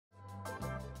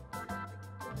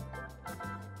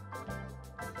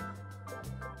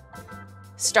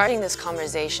Starting this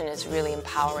conversation is really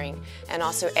empowering, and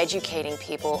also educating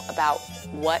people about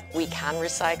what we can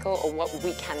recycle or what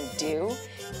we can do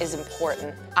is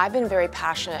important. I've been very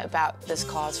passionate about this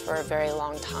cause for a very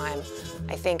long time.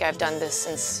 I think I've done this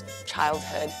since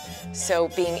childhood, so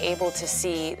being able to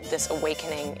see this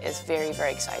awakening is very,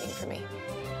 very exciting for me.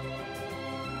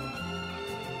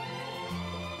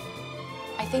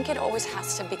 I think it always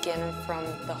has to begin from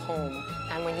the home,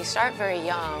 and when you start very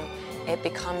young, it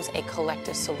becomes a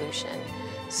collective solution.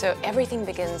 So everything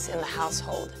begins in the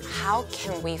household. How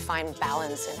can we find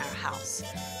balance in our house?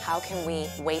 How can we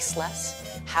waste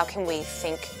less? How can we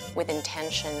think with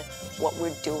intention what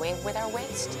we're doing with our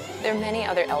waste? There are many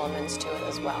other elements to it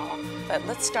as well, but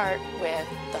let's start with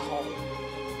the home.